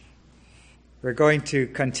We're going to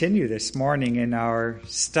continue this morning in our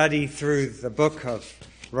study through the book of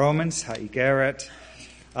Romans, Ha'igeret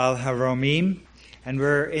al-Haromim, and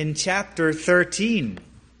we're in chapter 13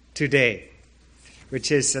 today,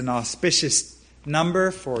 which is an auspicious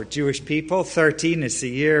number for Jewish people. 13 is the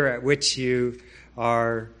year at which you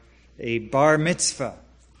are a bar mitzvah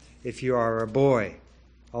if you are a boy,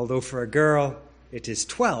 although for a girl it is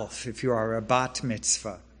 12 if you are a bat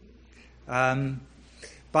mitzvah.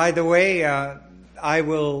 By the way, I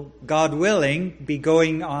will, God willing, be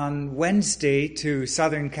going on Wednesday to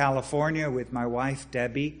Southern California with my wife,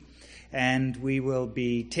 Debbie, and we will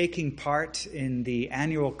be taking part in the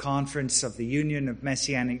annual conference of the Union of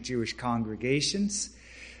Messianic Jewish Congregations.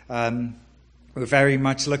 We're very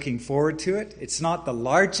much looking forward to it. It's not the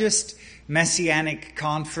largest Messianic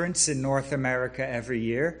conference in North America every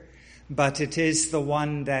year, but it is the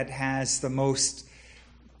one that has the most,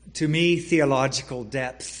 to me, theological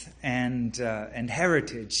depth and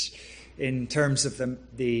heritage in terms of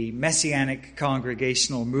the Messianic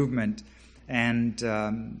congregational movement, and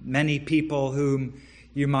many people whom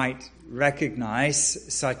you might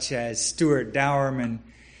recognize, such as Stuart Dowerman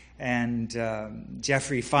and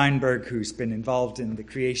Jeffrey Feinberg, who's been involved in the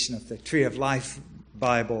creation of the Tree of Life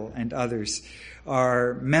Bible, and others,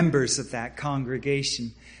 are members of that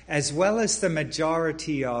congregation, as well as the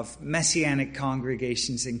majority of Messianic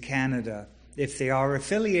congregations in Canada. If they are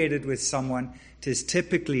affiliated with someone, it is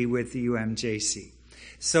typically with the UMJC.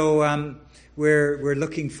 So we're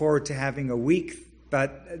looking forward to having a week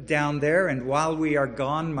down there, and while we are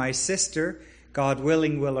gone, my sister, God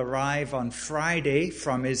willing, will arrive on Friday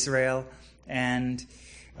from Israel, and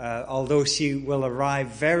although she will arrive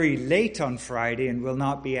very late on Friday and will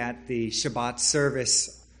not be at the Shabbat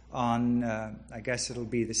service on, I guess it'll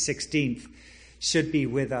be the 16th, should be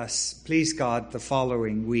with us, please God, the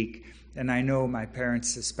following week. And I know my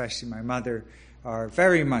parents, especially my mother, are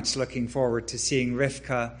very much looking forward to seeing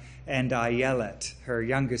Rivka and Ayelet, her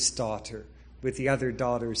youngest daughter, with the other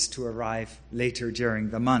daughters to arrive later during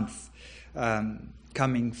the month,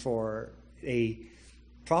 coming for a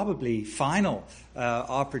probably final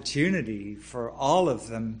opportunity for all of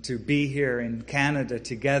them to be here in Canada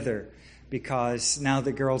together, because now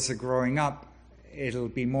the girls are growing up, it'll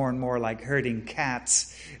be more and more like herding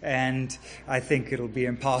cats, and I think it'll be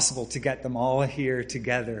impossible to get them all here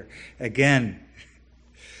together again.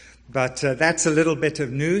 But that's a little bit of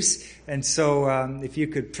news, and so if you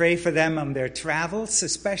could pray for them on their travels,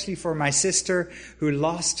 especially for my sister who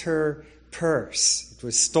lost her purse. It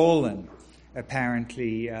was stolen,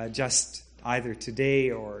 apparently, just either today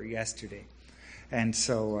or yesterday. And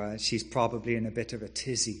so she's probably in a bit of a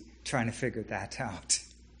tizzy trying to figure that out.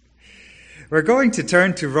 We're going to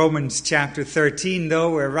turn to Romans chapter 13,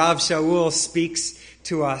 though, where Rav Shaul speaks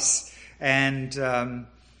to us, and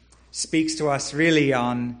speaks to us really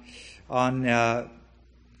on a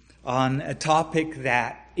topic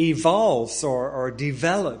that evolves or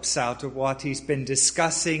develops out of what he's been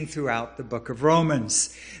discussing throughout the book of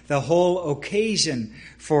Romans, the whole occasion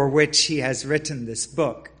for which he has written this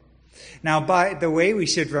book. Now, by the way, we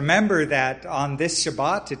should remember that on this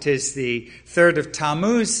Shabbat, it is the 3rd of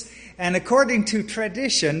Tammuz, and according to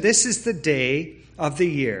tradition, this is the day of the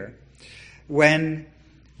year when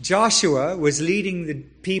Joshua was leading the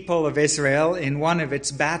people of Israel in one of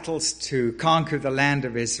its battles to conquer the land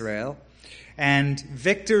of Israel, and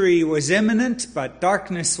victory was imminent, but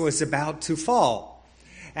darkness was about to fall.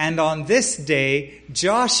 And on this day,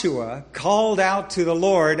 Joshua called out to the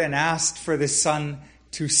Lord and asked for the sun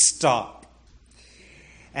to stop.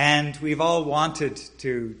 And we've all wanted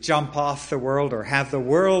to jump off the world or have the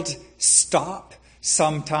world stop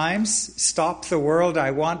sometimes. Stop the world,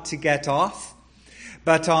 I want to get off.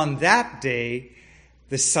 But on that day,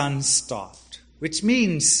 the sun stopped, which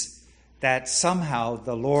means that somehow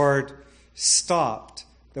the Lord stopped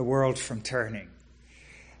the world from turning.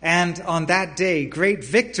 And on that day, great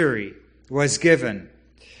victory was given.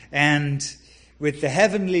 And with the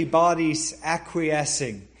heavenly bodies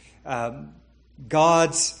acquiescing,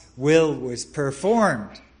 God's will was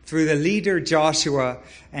performed through the leader Joshua,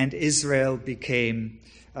 and Israel became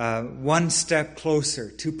one step closer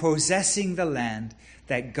to possessing the land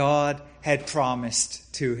that God had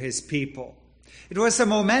promised to his people. It was a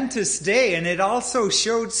momentous day, and it also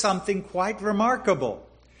showed something quite remarkable,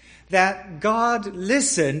 that God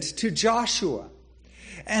listened to Joshua.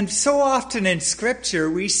 And so often in Scripture,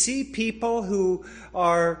 we see people who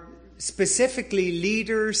are specifically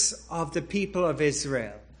leaders of the people of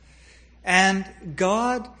Israel. And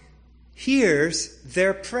God hears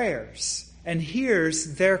their prayers and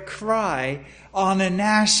hears their cry on a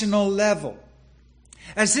national level.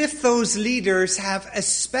 as if those leaders have a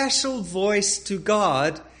special voice to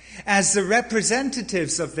God as the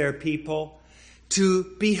representatives of their people to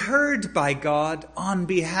be heard by God on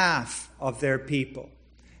behalf of their people.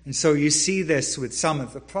 And so you see this with some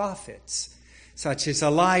of the prophets, such as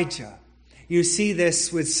Elijah. You see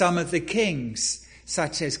this with some of the kings,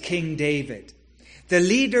 such as King David. The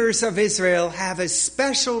leaders of Israel have a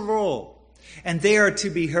special role, and they are to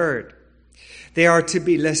be heard. They are to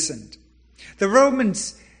be listened. The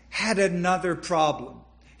Romans had another problem.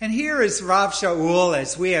 And here is Rav Shaul,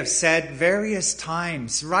 as we have said various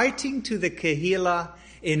times, writing to the Kehillah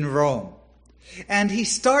in Rome. And he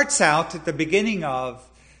starts out at the beginning of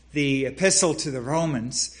the epistle to the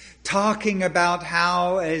Romans, talking about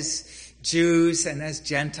how as Jews and as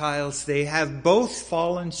Gentiles, they have both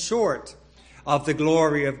fallen short of the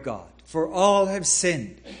glory of God. For all have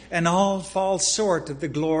sinned, and all fall short of the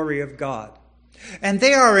glory of God. And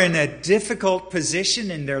they are in a difficult position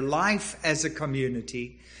in their life as a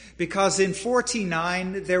community, because in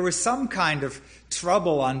 49 there was some kind of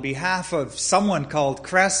trouble on behalf of someone called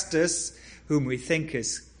Christus, whom we think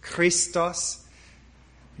is Christos,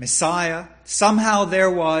 Messiah. Somehow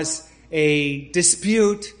there was a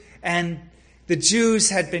dispute, and the Jews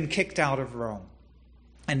had been kicked out of Rome.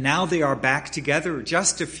 And now they are back together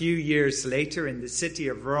just a few years later in the city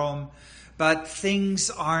of Rome. But things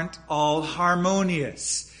aren't all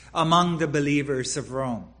harmonious among the believers of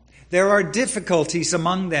Rome. There are difficulties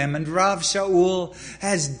among them, and Rav Shaul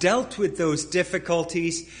has dealt with those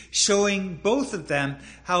difficulties, showing both of them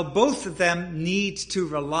how both of them need to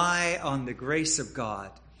rely on the grace of God,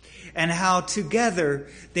 and how together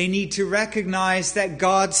they need to recognize that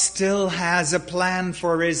God still has a plan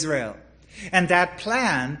for Israel. And that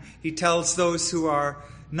plan, he tells those who are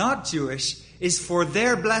not Jewish, is for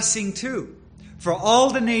their blessing too. For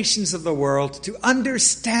all the nations of the world to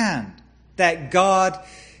understand that God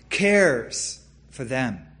cares for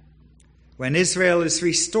them. When Israel is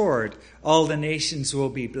restored, all the nations will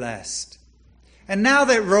be blessed. And now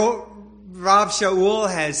that Rav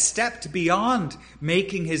Shaul has stepped beyond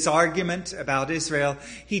making his argument about Israel,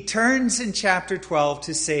 he turns in chapter 12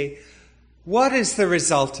 to say, what is the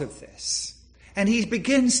result of this? And he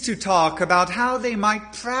begins to talk about how they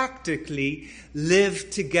might practically live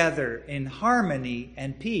together in harmony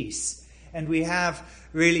and peace. And we have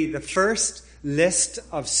really the first list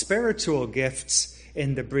of spiritual gifts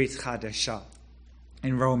in the Brit Chadashah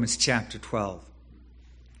in Romans chapter 12.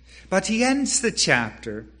 But he ends the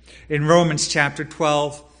chapter in Romans chapter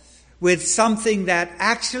 12 with something that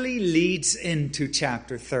actually leads into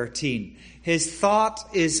chapter 13. His thought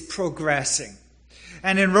is progressing.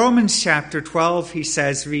 And in Romans chapter 12, he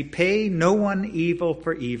says, repay no one evil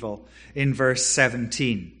for evil, in verse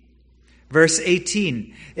 17. Verse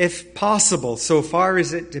 18, if possible, so far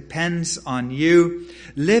as it depends on you,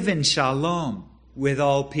 live in shalom with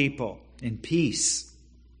all people, in peace.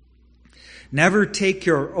 Never take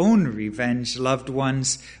your own revenge, loved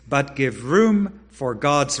ones, but give room for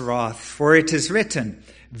God's wrath. For it is written,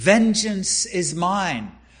 vengeance is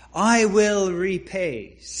mine, I will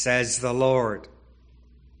repay, says the Lord.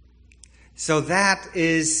 So that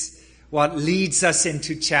is what leads us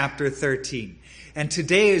into chapter 13. And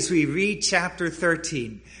today as we read chapter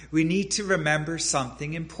 13, we need to remember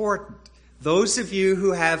something important. Those of you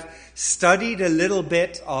who have studied a little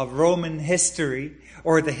bit of Roman history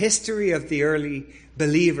or the history of the early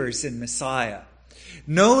believers in Messiah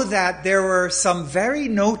know that there were some very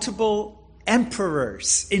notable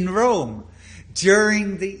emperors in Rome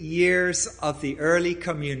during the years of the early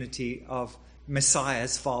community of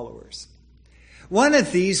Messiah's followers. One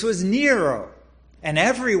of these was Nero, and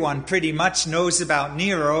everyone pretty much knows about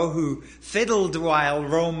Nero, who fiddled while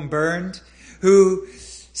Rome burned, who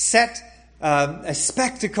set a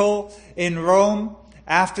spectacle in Rome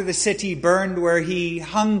after the city burned, where he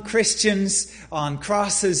hung Christians on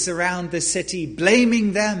crosses around the city,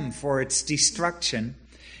 blaming them for its destruction,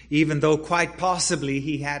 even though quite possibly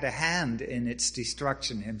he had a hand in its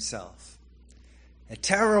destruction himself. A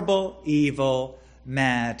terrible, evil,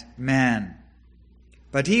 mad man.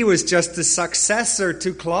 But he was just the successor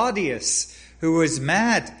to Claudius, who was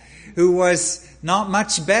mad, who was not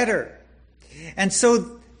much better. And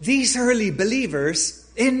so these early believers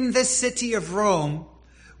in the city of Rome,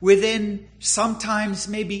 within sometimes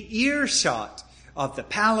maybe earshot of the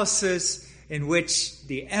palaces in which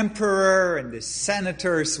the emperor and the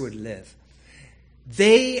senators would live,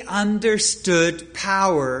 they understood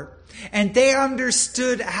power, and they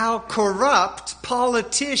understood how corrupt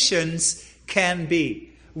politicians can be.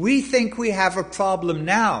 We think we have a problem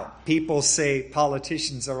now. People say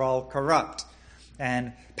politicians are all corrupt,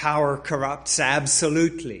 and power corrupts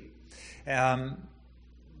absolutely.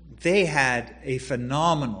 they had a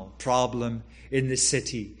phenomenal problem in the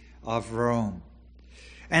city of Rome.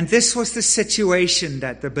 And this was the situation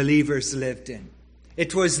that the believers lived in.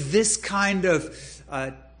 It was this kind of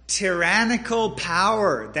tyrannical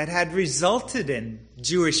power that had resulted in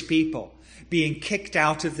Jewish people being kicked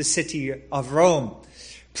out of the city of Rome,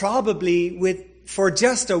 probably for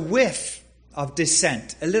just a whiff of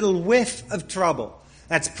dissent, a little whiff of trouble.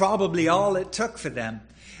 That's probably all it took for them.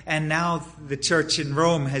 And now the church in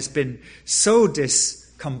Rome has been so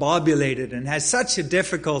discombobulated and has such a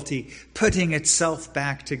difficulty putting itself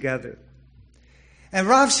back together. And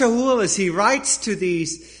Rav Shaul, as he writes to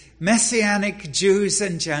these Messianic Jews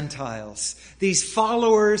and Gentiles, these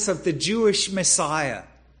followers of the Jewish Messiah,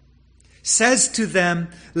 says to them,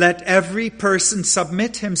 let every person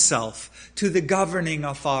submit himself to the governing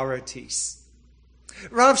authorities.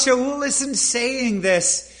 Rav Shaul isn't saying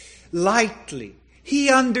this lightly.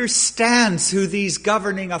 He understands who these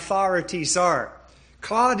governing authorities are.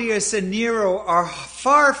 Claudius and Nero are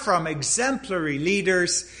far from exemplary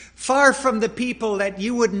leaders, far from the people that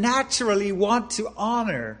you would naturally want to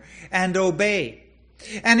honor and obey.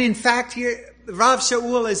 And in fact, Rav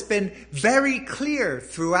Shaul has been very clear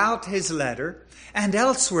throughout his letter and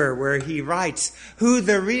elsewhere where he writes who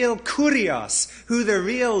the real Kurios, who the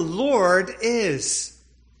real Lord is.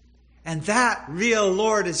 And that real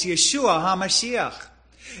Lord is Yeshua HaMashiach.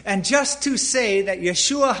 And just to say that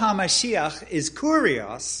Yeshua HaMashiach is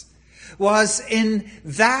Kurios was in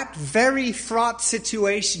that very fraught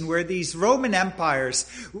situation where these Roman emperors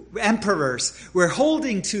were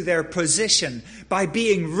holding to their position by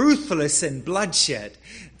being ruthless in bloodshed,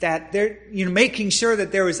 that they're making sure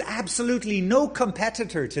that there was absolutely no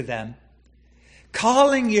competitor to them.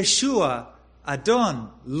 Calling Yeshua Adon,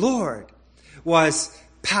 Lord, was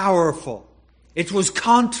powerful. It was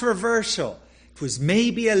controversial. It was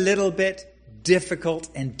maybe a little bit difficult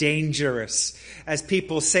and dangerous. As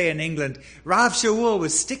people say in England, Rav Shaul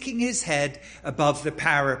was sticking his head above the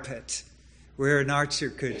parapet, where an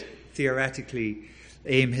archer could theoretically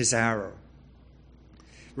aim his arrow.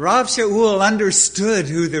 Rav Shaul understood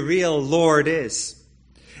who the real Lord is.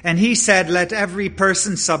 And he said, let every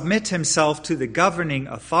person submit himself to the governing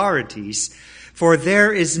authorities, for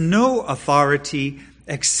there is no authority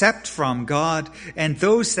except from God, and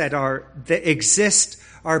those that exist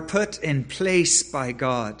are put in place by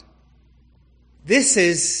God. This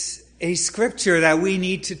is a scripture that we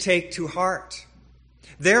need to take to heart.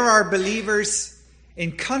 There are believers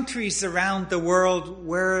in countries around the world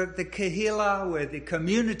where the Kehillah, where the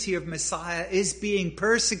community of Messiah is being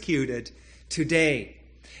persecuted today.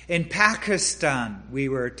 In Pakistan, we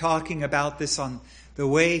were talking about this on the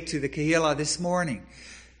way to the Kehillah this morning.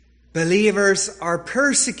 Believers are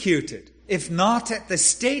persecuted, if not at the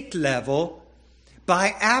state level,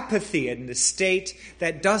 by apathy in the state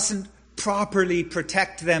that doesn't properly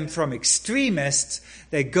protect them from extremists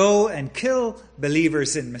that go and kill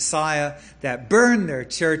believers in Messiah, that burn their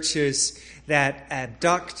churches, that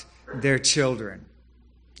abduct their children.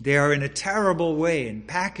 They are in a terrible way in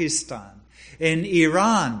Pakistan. In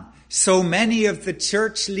Iran, so many of the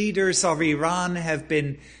church leaders of Iran have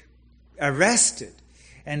been arrested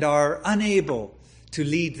and are unable to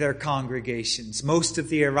lead their congregations. Most of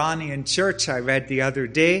the Iranian church, I read the other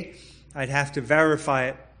day, I'd have to verify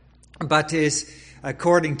it, but is,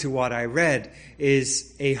 according to what I read,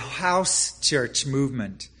 is a house church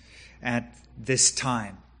movement at this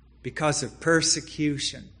time because of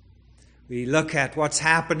persecution. We look at what's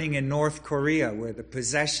happening in North Korea, where the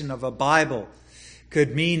possession of a Bible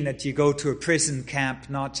could mean that you go to a prison camp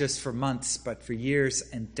not just for months, but for years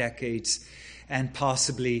and decades, and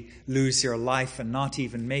possibly lose your life and not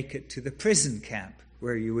even make it to the prison camp,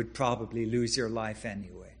 where you would probably lose your life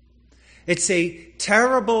anyway. It's a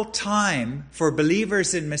terrible time for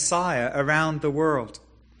believers in Messiah around the world.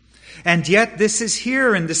 And yet this is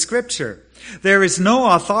here in the scripture. There is no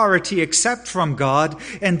authority except from God,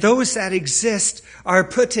 and those that exist are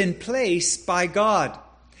put in place by God.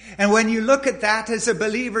 And when you look at that as a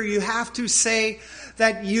believer, you have to say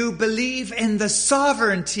that you believe in the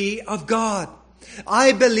sovereignty of God.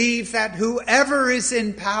 I believe that whoever is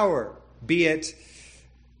in power, be it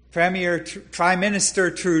Prime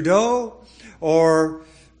Minister Trudeau or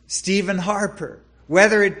Stephen Harper,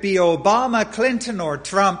 whether it be Obama, Clinton, or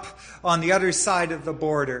Trump on the other side of the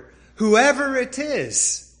border, whoever it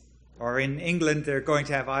is, or in England they're going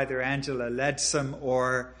to have either Angela Leadsom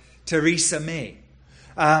or Theresa May,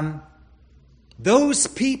 those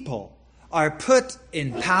people are put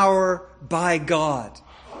in power by God.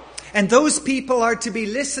 And those people are to be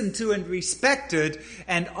listened to and respected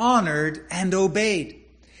and honored and obeyed.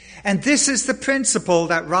 And this is the principle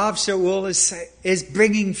that Rav Shaul is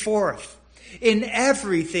bringing forth. In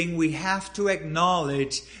everything, we have to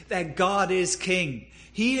acknowledge that God is king.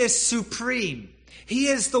 He is supreme. He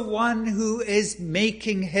is the one who is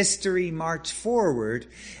making history march forward.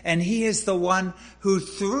 And he is the one who,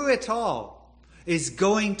 through it all, is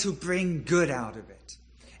going to bring good out of it.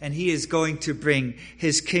 And he is going to bring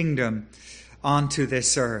his kingdom onto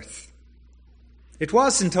this earth. It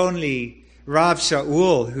wasn't only Rav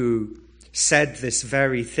Shaul who said this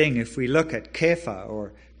very thing. If we look at Kepha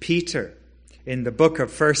or Peter in the book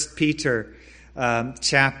of 1 Peter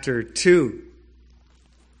chapter 2,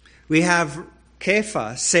 we have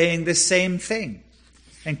Kepha saying the same thing.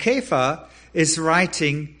 And Kepha is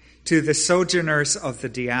writing to the sojourners of the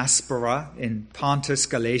diaspora in Pontus,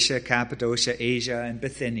 Galatia, Cappadocia, Asia, and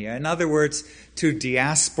Bithynia. In other words, to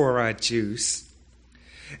diaspora Jews.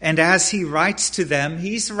 And as he writes to them,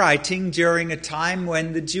 he's writing during a time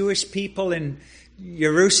when the Jewish people in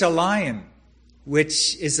Jerusalem,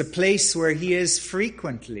 which is a place where he is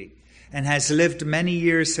frequently and has lived many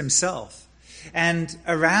years himself, and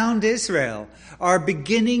around Israel, are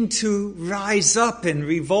beginning to rise up in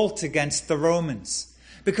revolt against the Romans.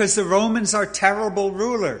 Because the Romans are terrible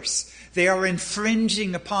rulers. They are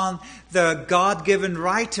infringing upon the God-given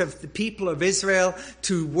right of the people of Israel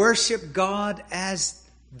to worship God as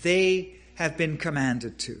they have been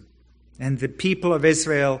commanded to. And the people of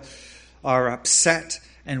Israel are upset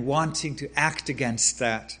and wanting to act against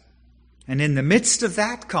that. And in the midst of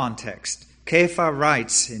that context, Kepha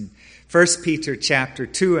writes in 1 Peter chapter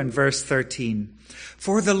 2 and verse 13,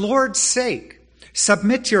 "For the Lord's sake,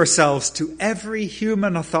 submit yourselves to every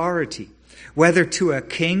human authority, whether to a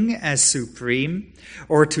king as supreme,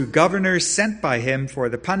 or to governors sent by him for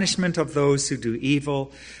the punishment of those who do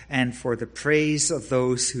evil and for the praise of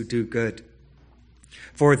those who do good.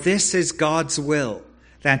 For this is God's will,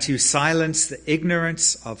 that you silence the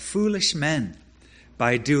ignorance of foolish men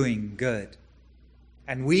by doing good."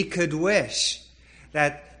 And we could wish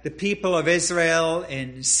that the people of Israel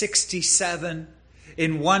in 67,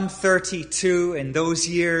 in 132, in those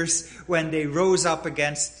years when they rose up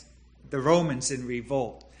against the Romans in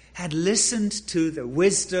revolt, had listened to the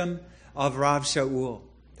wisdom of Rav Shaul,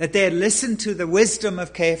 that they had listened to the wisdom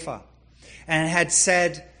of Kepha, and had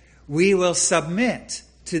said, we will submit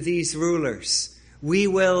to these rulers. We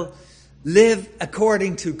will live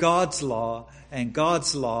according to God's law, and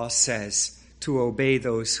God's law says to obey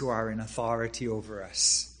those who are in authority over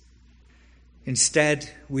us. Instead,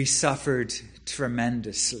 we suffered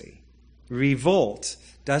tremendously. Revolt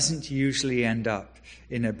doesn't usually end up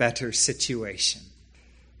in a better situation.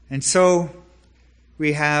 And so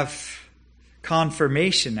we have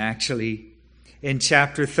confirmation, actually, in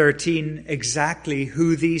chapter 13, exactly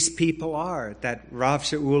who these people are that Rav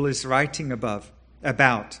Shaul is writing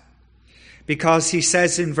about. Because he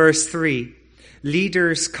says in verse 3,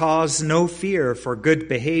 "Leaders cause no fear for good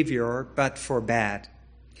behavior, but for bad.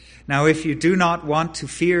 Now, if you do not want to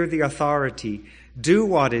fear the authority, do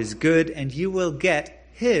what is good, and you will get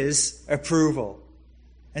his approval."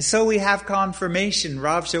 And so we have confirmation.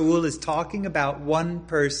 Rav Shaul is talking about one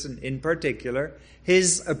person in particular,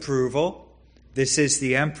 his approval. This is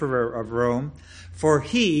the emperor of Rome. "For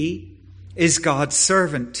he is God's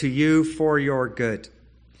servant to you for your good.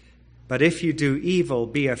 But if you do evil,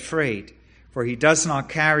 be afraid, for he does not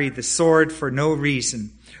carry the sword for no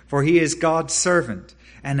reason, for he is God's servant,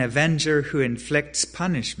 an avenger who inflicts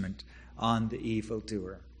punishment on the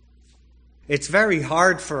evildoer." It's very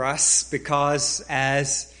hard for us because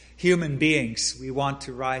as human beings, we want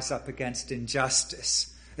to rise up against injustice,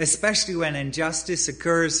 especially when injustice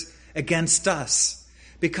occurs against us,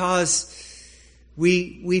 because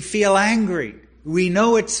we feel angry. We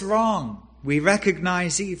know it's wrong. We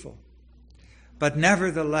recognize evil. But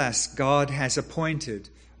nevertheless, God has appointed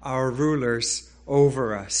our rulers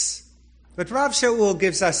over us. But Rav Shaul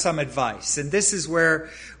gives us some advice, and this is where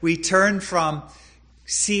we turn from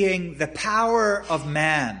seeing the power of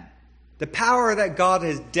man, the power that God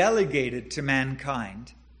has delegated to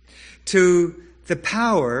mankind, to the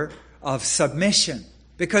power of submission,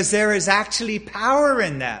 because there is actually power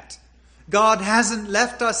in that. God hasn't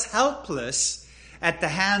left us helpless at the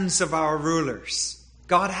hands of our rulers.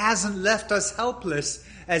 God hasn't left us helpless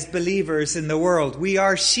as believers in the world. We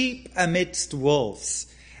are sheep amidst wolves,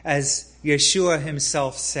 as Yeshua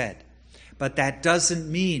himself said. But that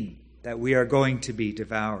doesn't mean that we are going to be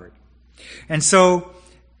devoured. And so,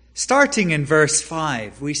 starting in verse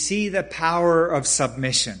 5, we see the power of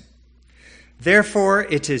submission. "Therefore,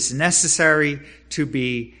 it is necessary to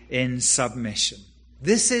be in submission."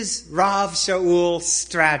 This is Rav Shaul's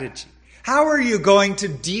strategy. How are you going to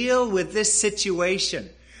deal with this situation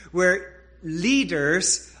where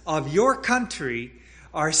leaders of your country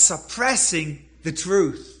are suppressing the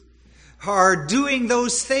truth, are doing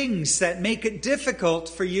those things that make it difficult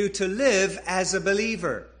for you to live as a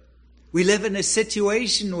believer. We live in a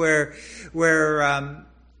situation where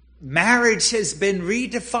marriage has been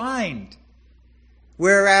redefined.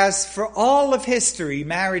 Whereas for all of history,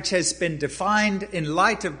 marriage has been defined in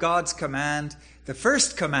light of God's command, the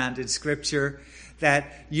first command in Scripture,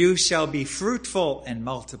 that you shall be fruitful and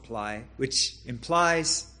multiply, which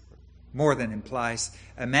implies, more than implies,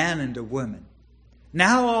 a man and a woman.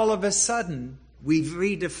 Now all of a sudden, we've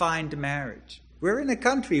redefined marriage. We're in a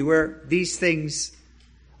country where these things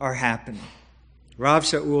are happening. Rav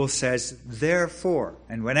Shaul says, therefore,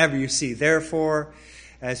 and whenever you see therefore,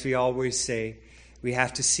 as we always say, we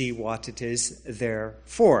have to see what it is there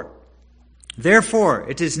for. Therefore,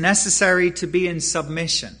 it is necessary to be in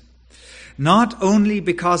submission, not only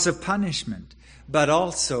because of punishment, but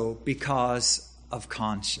also because of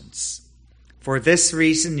conscience. For this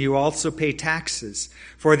reason you also pay taxes,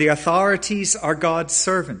 for the authorities are God's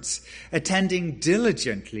servants, attending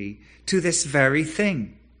diligently to this very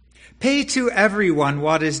thing. Pay to everyone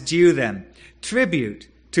what is due them, tribute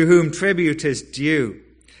to whom tribute is due,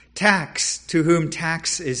 tax to whom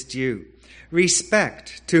tax is due,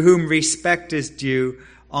 respect to whom respect is due,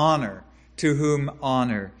 honor to whom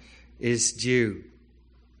honor is due.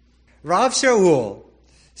 Rav Shaul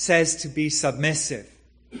says to be submissive,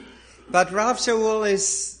 but Rav Shaul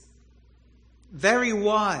is very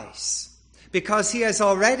wise because he has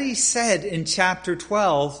already said in chapter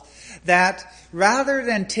 12 that rather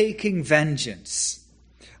than taking vengeance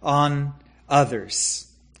on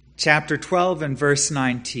others, chapter 12 and verse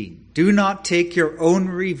 19, do not take your own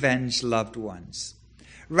revenge, loved ones.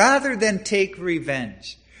 Rather than take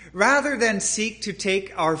revenge, rather than seek to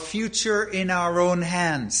take our future in our own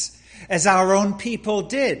hands, as our own people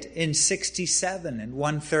did in 67 and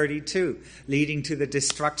 132, leading to the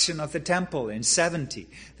destruction of the temple in 70,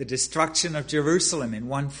 the destruction of Jerusalem in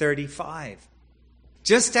 135.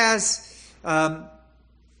 Just as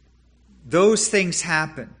those things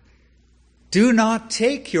happen, do not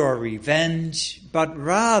take your revenge, but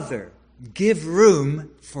rather give room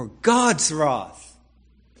for God's wrath.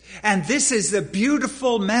 And this is the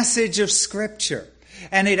beautiful message of Scripture.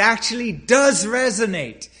 And it actually does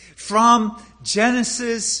resonate from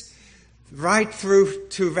Genesis right through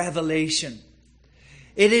to Revelation.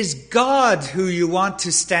 It is God who you want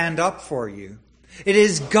to stand up for you. It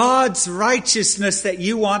is God's righteousness that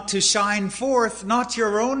you want to shine forth, not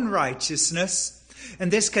your own righteousness.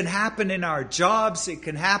 And this can happen in our jobs, it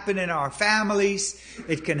can happen in our families,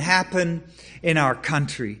 it can happen in our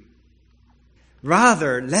country.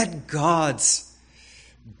 Rather, let God's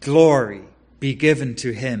glory be given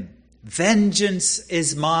to Him. Vengeance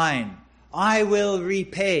is mine, I will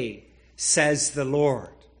repay, says the Lord.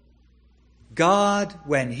 God,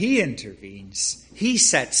 when He intervenes, He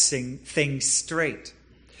sets things straight.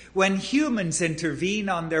 When humans intervene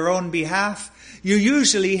on their own behalf, you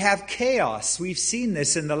usually have chaos. We've seen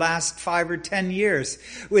this in the last 5 or 10 years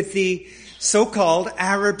with the so-called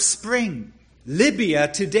Arab Spring. Libya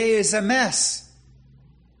today is a mess.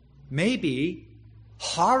 Maybe,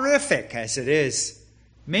 horrific as it is,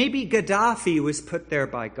 maybe Gaddafi was put there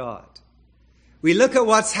by God. We look at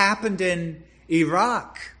what's happened in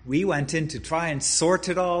Iraq. We went in to try and sort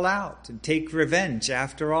it all out and take revenge.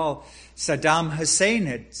 After all, Saddam Hussein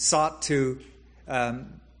had sought to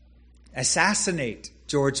assassinate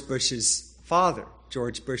George Bush's father,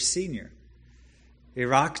 George Bush Sr.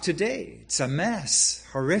 Iraq today, it's a mess.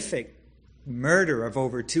 Horrific murder of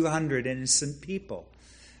over 200 innocent people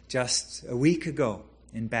just a week ago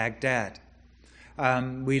in Baghdad.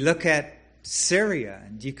 We look at Syria,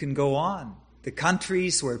 and you can go on. The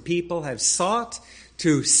countries where people have sought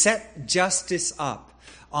to set justice up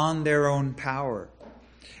on their own power.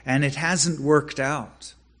 And it hasn't worked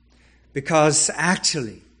out. Because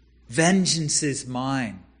actually, vengeance is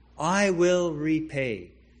mine. I will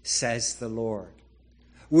repay, says the Lord.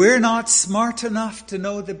 We're not smart enough to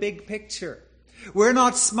know the big picture. We're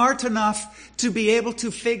not smart enough to be able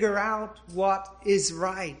to figure out what is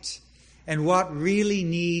right and what really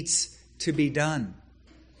needs to be done.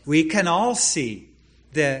 We can all see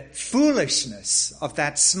the foolishness of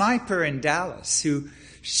that sniper in Dallas who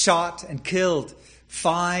shot and killed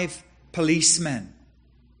 5 policemen.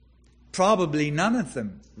 Probably none of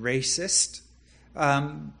them racist.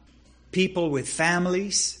 People with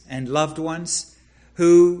families and loved ones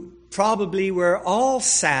who probably were all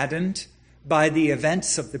saddened by the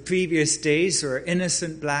events of the previous days where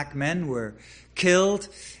innocent black men were killed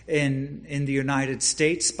in the United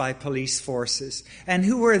States by police forces, and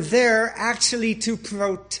who were there actually to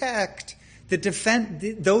protect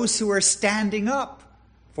those who were standing up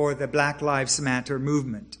for the Black Lives Matter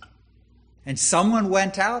movement. And someone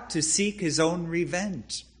went out to seek his own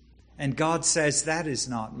revenge. And God says, that is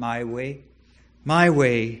not my way. My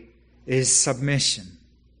way is submission.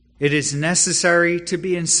 It is necessary to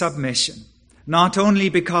be in submission, not only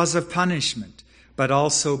because of punishment, but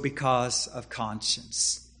also because of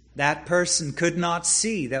conscience. That person could not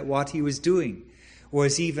see that what he was doing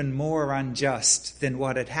was even more unjust than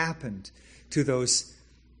what had happened to those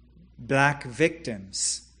black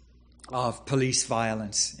victims of police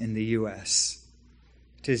violence in the U.S.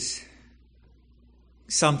 It is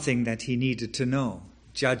something that he needed to know.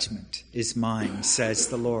 Judgment is mine, says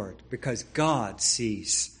the Lord, because God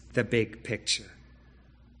sees the big picture.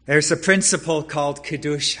 There's a principle called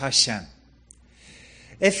Kiddush Hashem.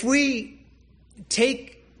 If we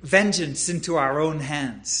take vengeance into our own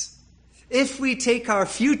hands, if we take our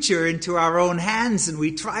future into our own hands and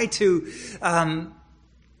we try to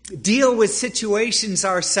deal with situations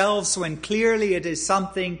ourselves when clearly it is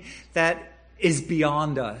something that is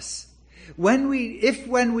beyond us, when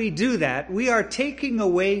we do that, we are taking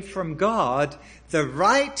away from God the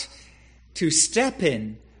right to step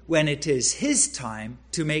in when it is His time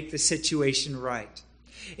to make the situation right.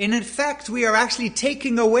 In effect, we are actually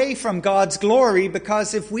taking away from God's glory,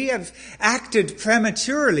 because if we have acted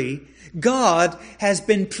prematurely, God has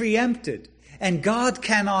been preempted, and God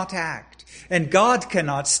cannot act, and God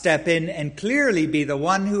cannot step in and clearly be the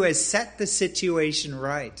one who has set the situation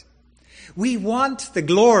right. We want the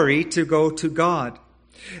glory to go to God.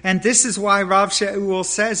 And this is why Rav Shaul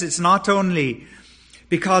says it's not only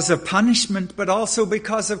because of punishment, but also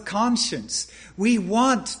because of conscience. We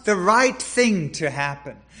want the right thing to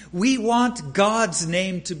happen. We want God's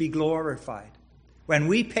name to be glorified. When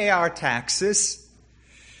we pay our taxes,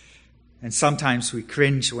 and sometimes we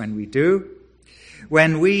cringe when we do,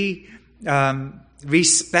 when we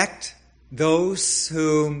respect those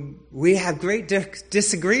whom we have great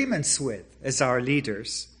disagreements with as our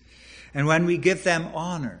leaders, and when we give them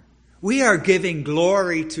honor, we are giving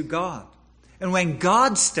glory to God. And when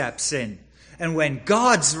God steps in, and when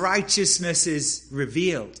God's righteousness is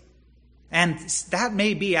revealed, and that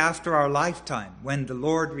may be after our lifetime, when the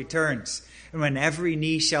Lord returns, and when every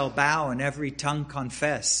knee shall bow and every tongue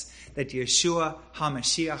confess that Yeshua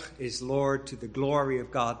HaMashiach is Lord, to the glory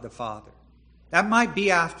of God the Father. That might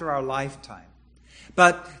be after our lifetime.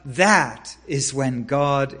 But that is when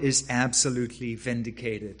God is absolutely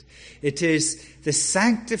vindicated. It is the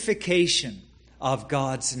sanctification of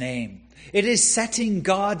God's name. It is setting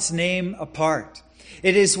God's name apart.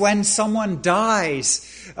 It is when someone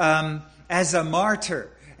dies as a martyr,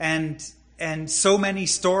 and so many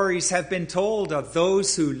stories have been told of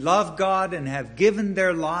those who love God and have given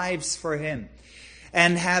their lives for Him,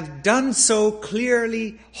 and have done so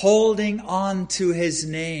clearly holding on to His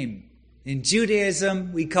name. In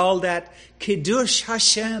Judaism, we call that Kiddush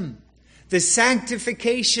Hashem, the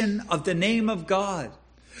sanctification of the name of God.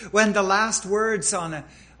 When the last words on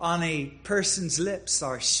a person's lips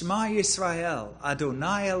are Shema Yisrael,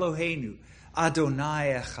 Adonai Eloheinu,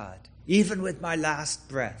 Adonai Echad. Even with my last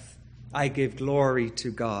breath, I give glory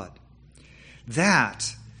to God.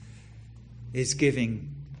 That is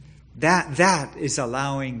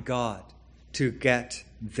allowing God to get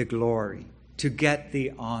the glory, to get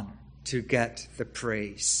the honor, to get the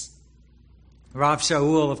praise. Rav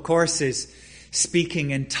Shaul, of course, is speaking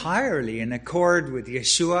entirely in accord with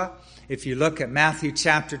Yeshua. If you look at Matthew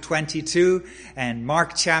chapter 22 and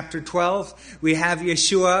Mark chapter 12, we have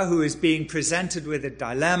Yeshua who is being presented with a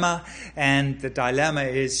dilemma, and the dilemma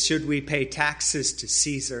is, should we pay taxes to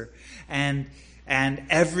Caesar? And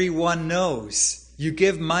everyone knows, you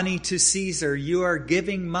give money to Caesar, you are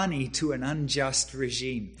giving money to an unjust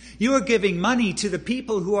regime. You are giving money to the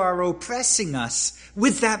people who are oppressing us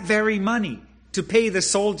with that very money to pay the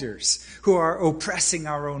soldiers who are oppressing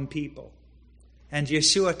our own people. And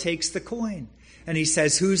Yeshua takes the coin and he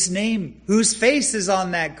says, whose face is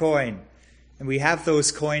on that coin? And we have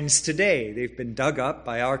those coins today. They've been dug up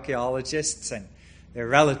by archaeologists and they're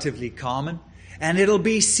relatively common. And it'll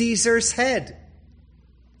be Caesar's head.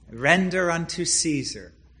 Render unto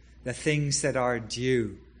Caesar the things that are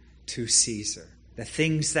due to Caesar, the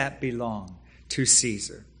things that belong to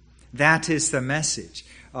Caesar. That is the message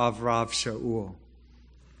of Rav Shaul.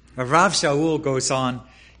 Rav Shaul goes on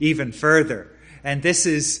even further. And this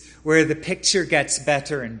is where the picture gets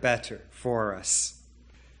better and better for us.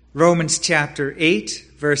 Romans chapter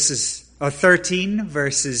 8, verses 13,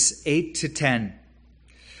 verses 8 to 10.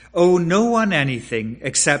 Owe no one anything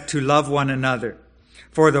except to love one another,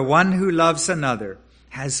 for the one who loves another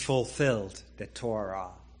has fulfilled the Torah.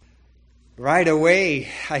 Right away,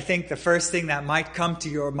 I think the first thing that might come to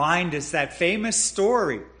your mind is that famous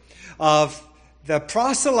story of the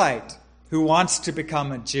proselyte who wants to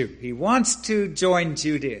become a Jew. He wants to join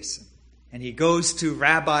Judaism, and he goes to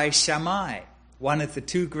Rabbi Shammai, one of the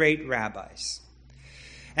two great rabbis.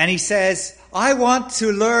 And he says, I want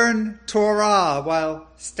to learn Torah while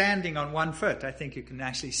standing on one foot. I think you can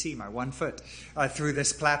actually see my one foot through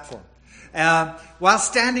this platform. While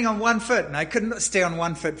standing on one foot, and I couldn't stay on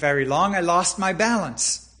one foot very long, I lost my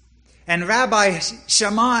balance. And Rabbi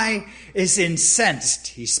Shammai is incensed.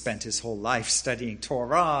 He spent his whole life studying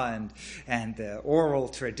Torah and the oral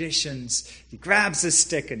traditions. He grabs a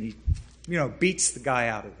stick and he beats the guy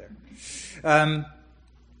out of there.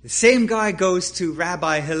 The same guy goes to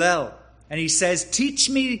Rabbi Hillel and he says, teach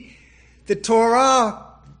me the Torah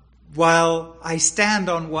while I stand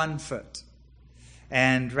on one foot.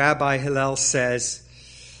 And Rabbi Hillel says,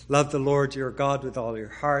 love the Lord your God with all your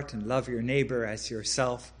heart and love your neighbor as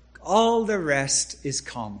yourself. All the rest is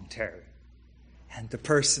commentary. And the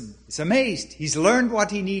person is amazed. He's learned what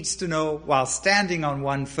he needs to know while standing on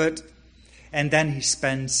one foot. And then he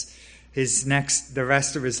spends the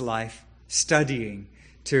rest of his life studying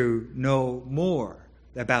to know more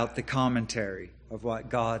about the commentary of what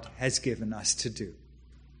God has given us to do.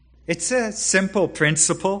 It's a simple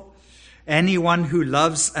principle. Anyone who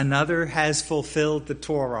loves another has fulfilled the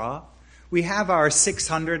Torah. We have our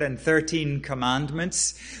 613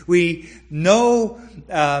 commandments. We know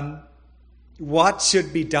what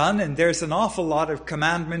should be done, and there's an awful lot of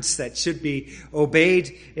commandments that should be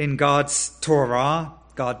obeyed in God's Torah.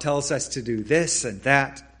 God tells us to do this and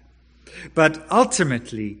that. But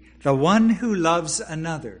ultimately, the one who loves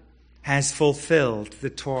another has fulfilled the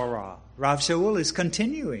Torah. Rav Shaul is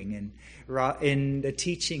continuing in the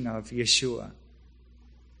teaching of Yeshua.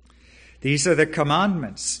 These are the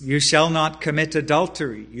commandments. You shall not commit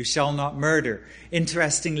adultery. You shall not murder.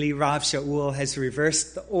 Interestingly, Rav Shaul has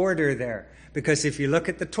reversed the order there. Because if you look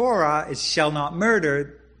at the Torah, it shall not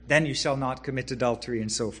murder, then you shall not commit adultery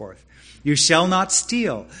and so forth. You shall not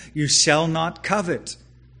steal. You shall not covet.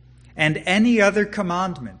 And any other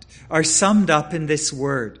commandment are summed up in this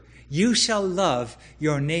word. You shall love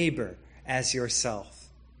your neighbor as yourself.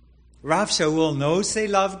 Rav Shaul knows they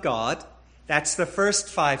love God. That's the first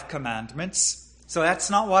 5 commandments. So that's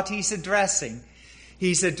not what he's addressing.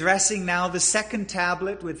 He's addressing now the second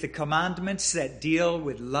tablet with the commandments that deal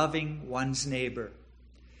with loving one's neighbor.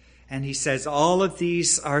 And he says all of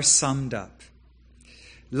these are summed up.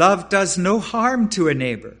 Love does no harm to a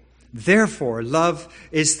neighbor. Therefore, love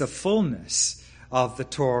is the fullness of the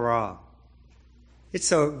Torah.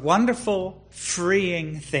 It's a wonderful,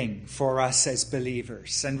 freeing thing for us as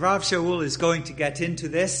believers. And Rav Shaul is going to get into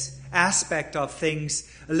this aspect of things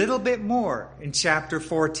a little bit more in chapter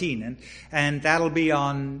 14. And that'll be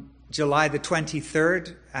on July the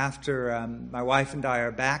 23rd, after my wife and I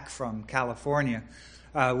are back from California.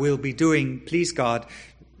 We'll be doing, please God,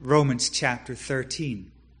 Romans chapter 13.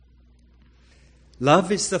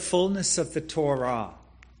 Love is the fullness of the Torah.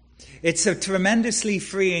 It's a tremendously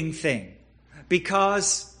freeing thing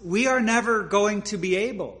because we are never going to be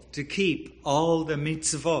able to keep all the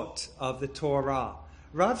mitzvot of the Torah.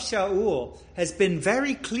 Rav Shaul has been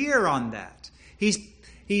very clear on that.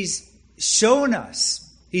 He's shown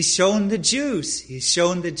us, he's shown the Jews, he's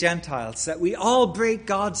shown the Gentiles that we all break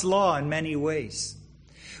God's law in many ways.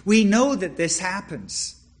 We know that this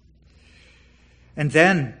happens. And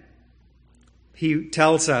then he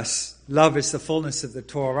tells us love is the fullness of the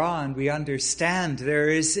Torah, and we understand there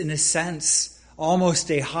is, in a sense, almost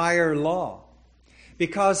a higher law,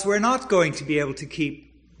 because we're not going to be able to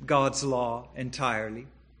keep God's law entirely.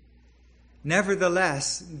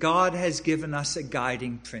 Nevertheless, God has given us a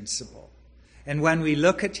guiding principle. And when we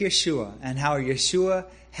look at Yeshua and how Yeshua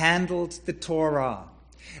handled the Torah,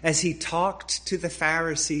 as he talked to the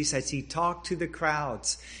Pharisees, as he talked to the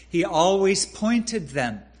crowds, he always pointed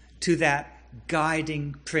them to that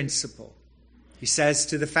guiding principle. He says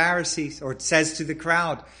to the Pharisees, or says to the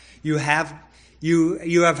crowd, you have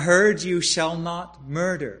heard you shall not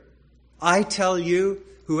murder. I tell you,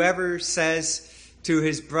 whoever says to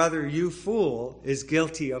his brother, you fool, is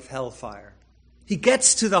guilty of hellfire. He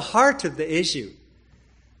gets to the heart of the issue,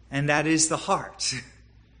 and that is the heart.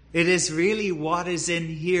 It is really what is in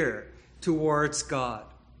here towards God.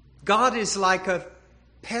 God is like a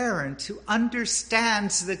parent who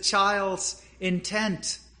understands the child's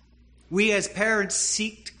intent. We as parents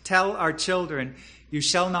seek to tell our children, you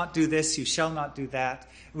shall not do this, you shall not do that.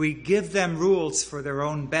 We give them rules for their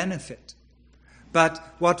own benefit. But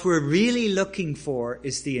what we're really looking for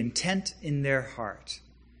is the intent in their heart.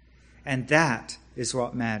 And that is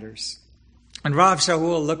what matters. And Rav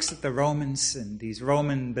Shaul looks at the Romans, and these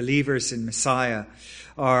Roman believers in Messiah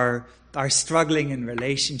are struggling in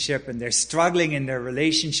relationship, and they're struggling in their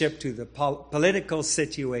relationship to the political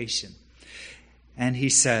situation. And he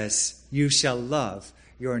says, you shall love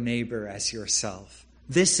your neighbor as yourself.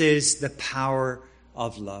 This is the power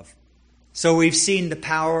of love. So we've seen the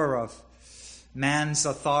power of man's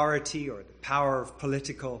authority, or the power of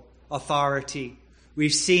political authority.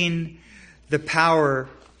 We've seen the power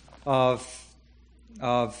of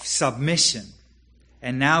submission.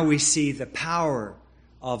 And now we see the power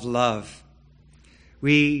of love.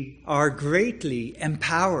 We are greatly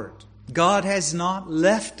empowered. God has not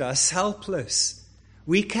left us helpless.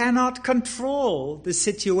 We cannot control the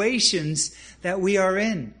situations that we are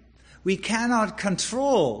in. We cannot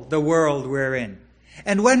control the world we're in.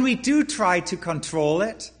 And when we do try to control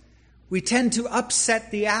it, we tend to upset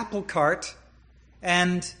the apple cart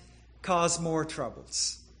and cause more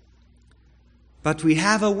troubles. But we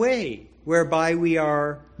have a way whereby we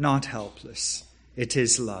are not helpless. It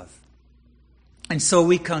is love. And so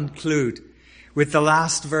we conclude with the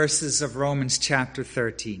last verses of Romans chapter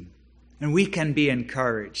 13. And we can be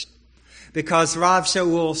encouraged because Rav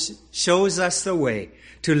Shaul shows us the way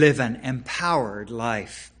to live an empowered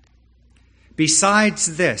life.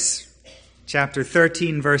 Besides this, chapter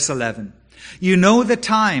 13, verse 11, you know the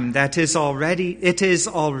time that it is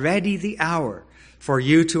already the hour for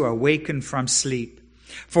you to awaken from sleep.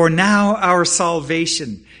 For now our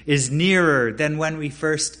salvation is nearer than when we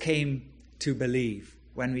first came to believe,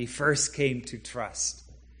 when we first came to trust.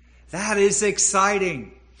 That is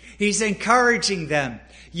exciting. He's encouraging them.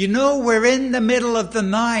 You know, we're in the middle of the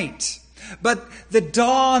night, but the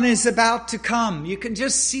dawn is about to come. You can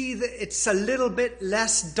just see that it's a little bit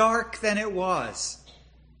less dark than it was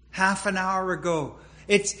half an hour ago.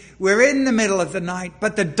 We're in the middle of the night,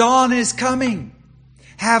 but the dawn is coming.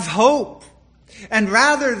 Have hope. And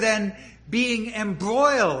rather than being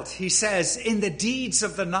embroiled, he says, in the deeds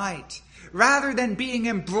of the night, rather than being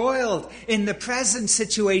embroiled in the present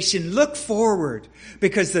situation, look forward,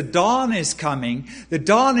 because the dawn is coming. The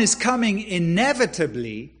dawn is coming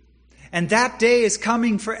inevitably, and that day is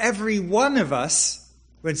coming for every one of us,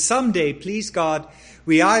 when someday, please God,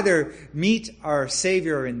 we either meet our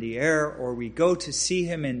Savior in the air or we go to see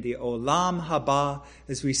him in the Olam Haba,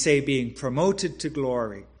 as we say, being promoted to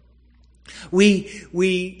glory.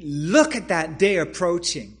 We look at that day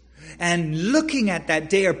approaching. And looking at that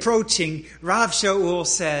day approaching, Rav Shaul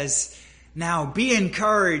says, now be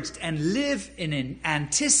encouraged and live in an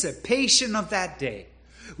anticipation of that day.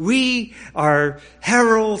 We are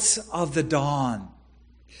heralds of the dawn.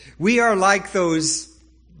 We are like those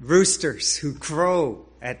roosters who crow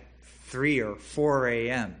at 3 or 4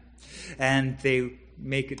 a.m. and they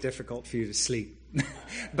make it difficult for you to sleep.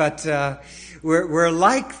 But we're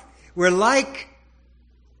like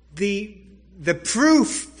the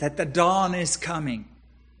proof that the dawn is coming.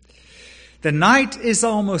 The night is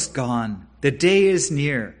almost gone. The day is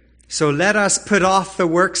near. So let us put off the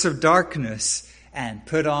works of darkness and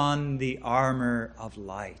put on the armor of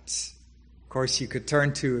light. Of course, you could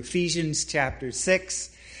turn to Ephesians chapter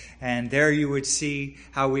 6, and there you would see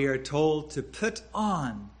how we are told to put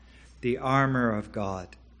on the armor of God.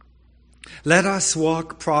 Let us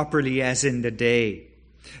walk properly as in the day,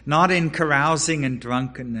 not in carousing and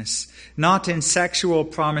drunkenness, not in sexual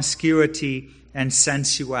promiscuity and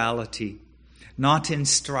sensuality, not in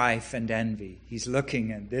strife and envy. He's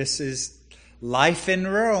looking at this is life in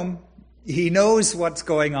Rome. He knows what's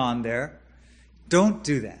going on there. Don't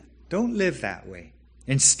do that. Don't live that way.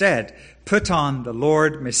 Instead, put on the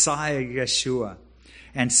Lord Messiah Yeshua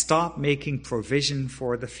and stop making provision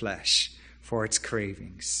for the flesh, for its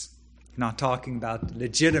cravings. Not talking about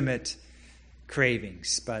legitimate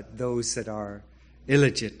cravings, but those that are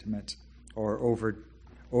illegitimate or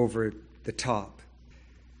over the top.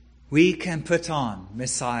 We can put on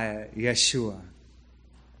Messiah Yeshua.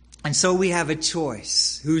 And so we have a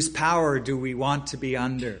choice. Whose power do we want to be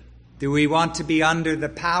under? Do we want to be under the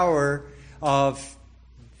power of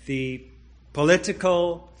the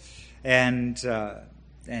political and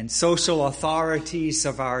social authorities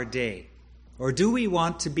of our day? Or do we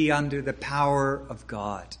want to be under the power of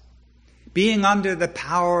God? Being under the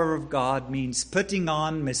power of God means putting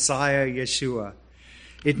on Messiah Yeshua.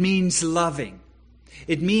 It means loving.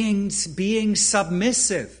 It means being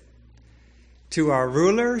submissive to our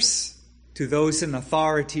rulers, to those in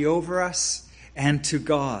authority over us, and to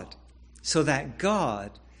God, so that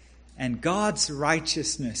God and God's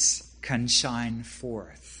righteousness can shine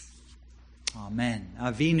forth. Amen.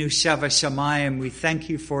 Avinu Sheva Shamayim, we thank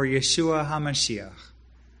you for Yeshua HaMashiach,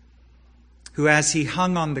 who as he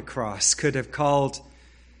hung on the cross could have called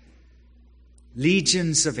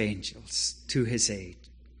legions of angels to his aid,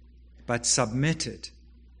 but submitted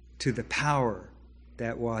to the power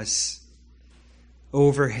that was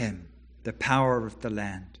over him, the power of the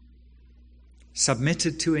land,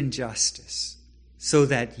 submitted to injustice, so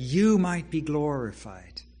that you might be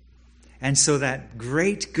glorified, and so that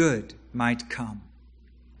great good might come.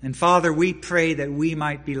 And Father, we pray that we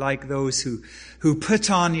might be like those who put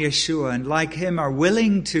on Yeshua and like him are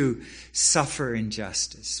willing to suffer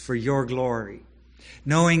injustice for your glory,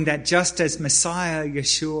 knowing that just as Messiah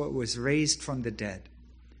Yeshua was raised from the dead,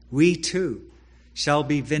 we too shall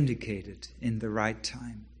be vindicated in the right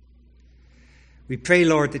time. We pray,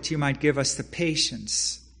 Lord, that you might give us the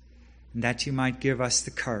patience and that you might give us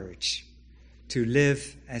the courage to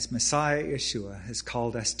live as Messiah Yeshua has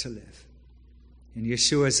called us to live. In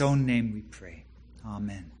Yeshua's own name we pray.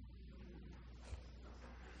 Amen.